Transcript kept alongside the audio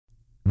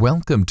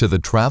Welcome to the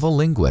Travel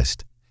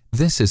Linguist.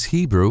 This is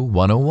Hebrew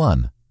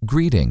 101.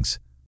 Greetings.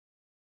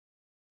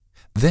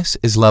 This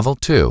is Level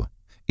 2.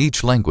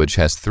 Each language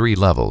has 3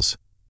 levels.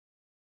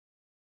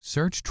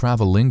 Search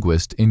Travel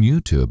Linguist in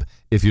YouTube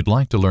if you'd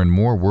like to learn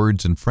more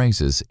words and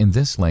phrases in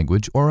this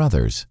language or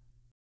others.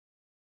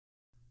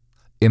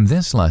 In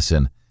this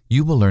lesson,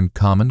 you will learn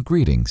common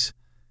greetings.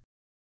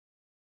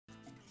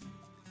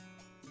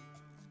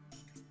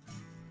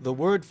 The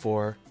word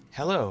for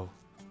hello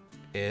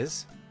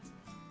is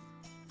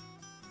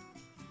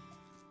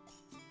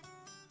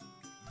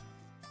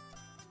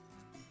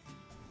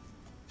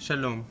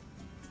Shalom.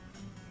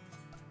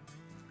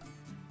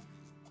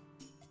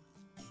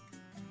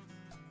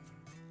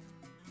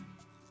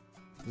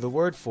 The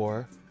word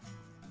for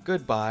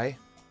goodbye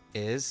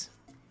is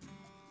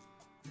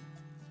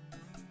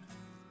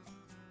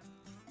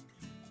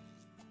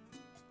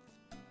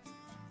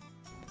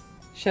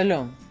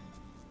Shalom.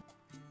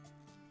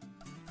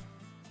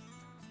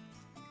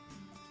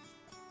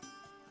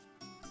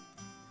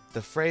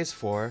 the phrase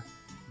for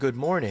good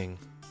morning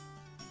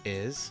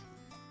is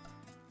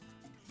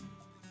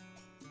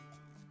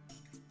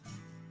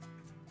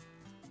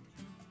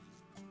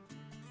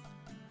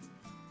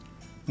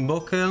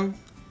Boker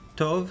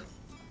Tov.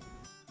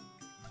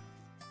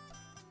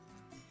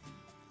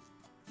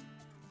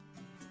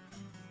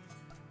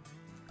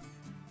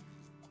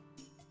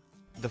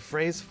 the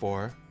phrase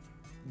for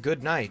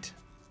good night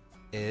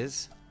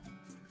is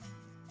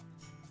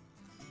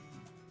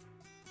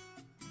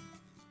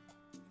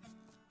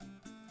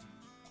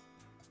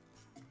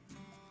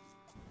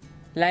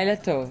לילה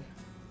טוב.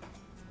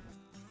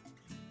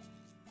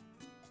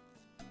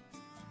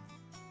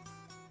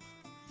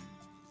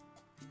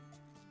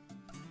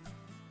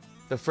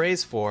 the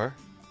phrase for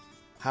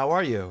how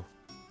are you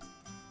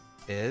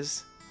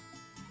is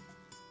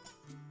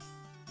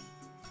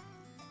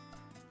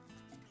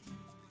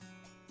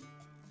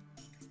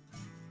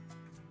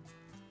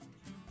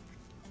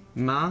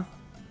מה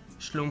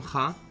שלומך?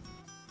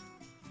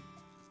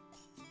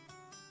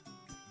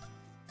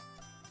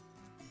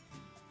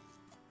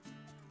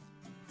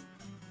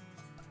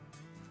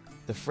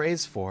 the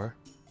phrase for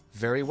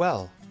very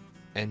well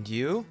and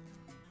you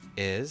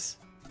is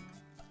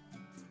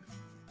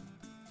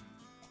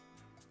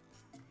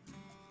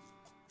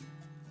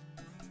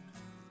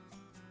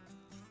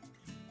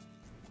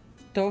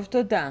טוב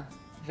תודה.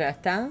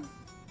 ואתה?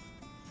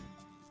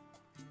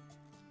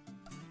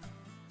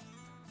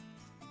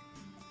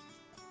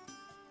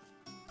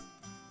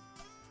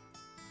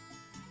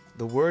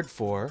 the word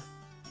for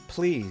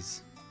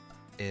please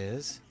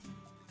is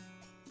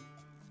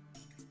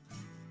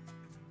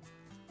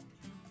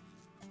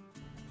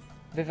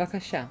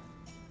בבקשה.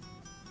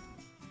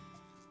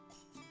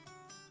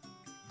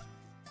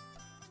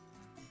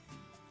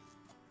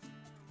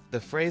 the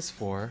phrase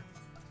for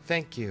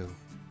thank you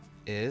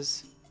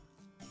is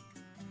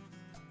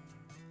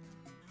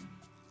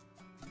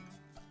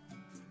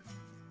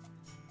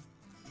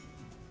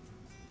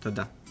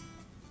תודה.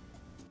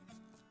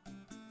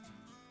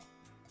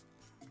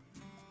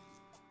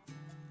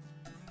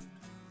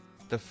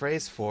 the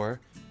phrase for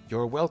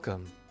you're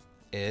welcome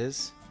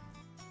is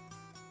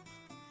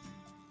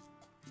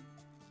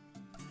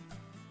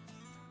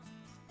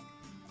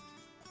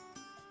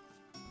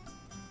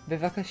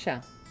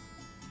בבקשה.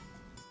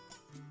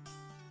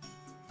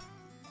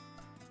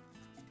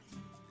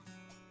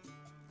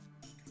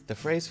 the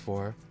phrase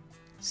for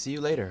see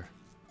you later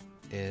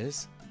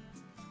is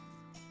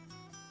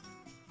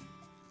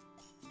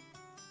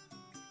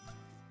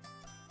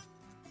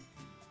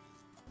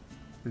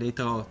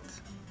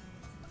להתראות.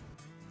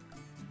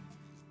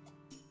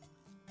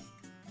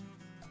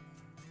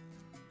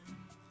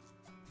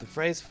 the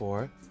phrase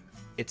for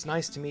it's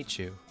nice to meet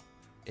you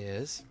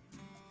is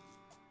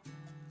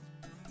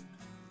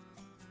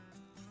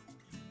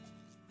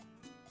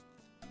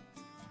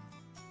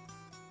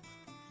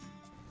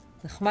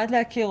נחמד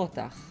להכיר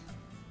אותך.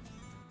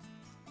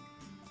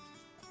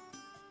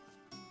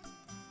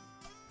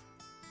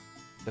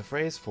 the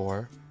phrase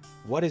for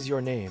what is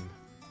your name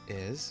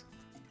is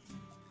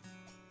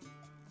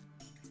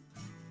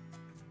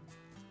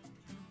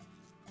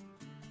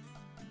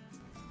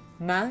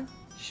מה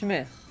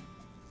שמך?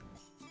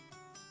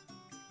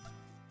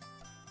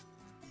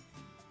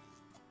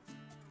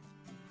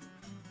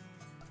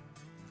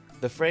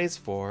 the phrase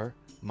for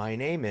my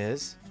name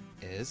is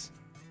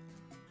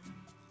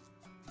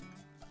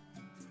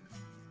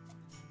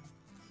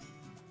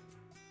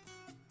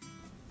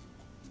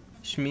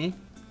שמי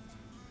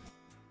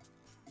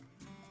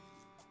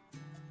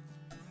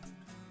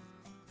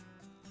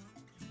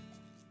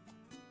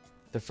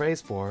the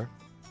phrase for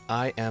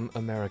I am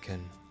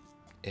American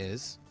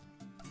is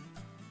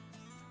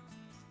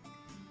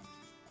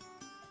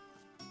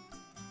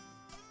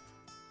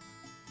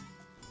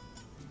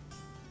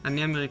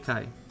אני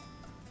אמריקאי.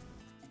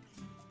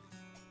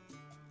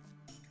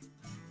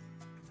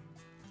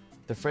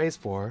 the phrase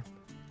for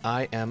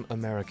I am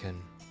American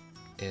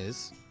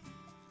is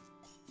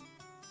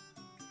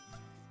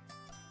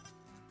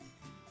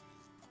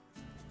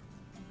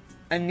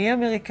אני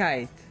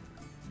אמריקאית.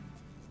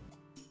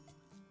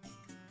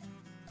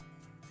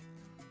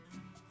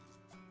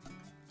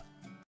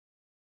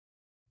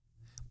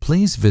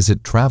 Please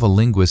visit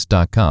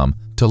travellinguist.com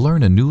to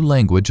learn a new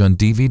language on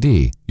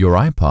DVD, your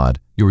iPod,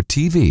 your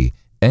TV,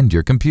 and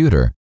your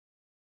computer.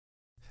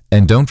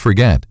 And don't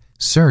forget,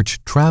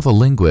 search Travel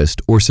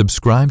Linguist or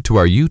subscribe to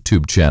our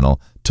YouTube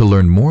channel to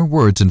learn more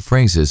words and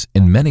phrases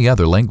in many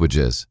other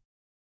languages.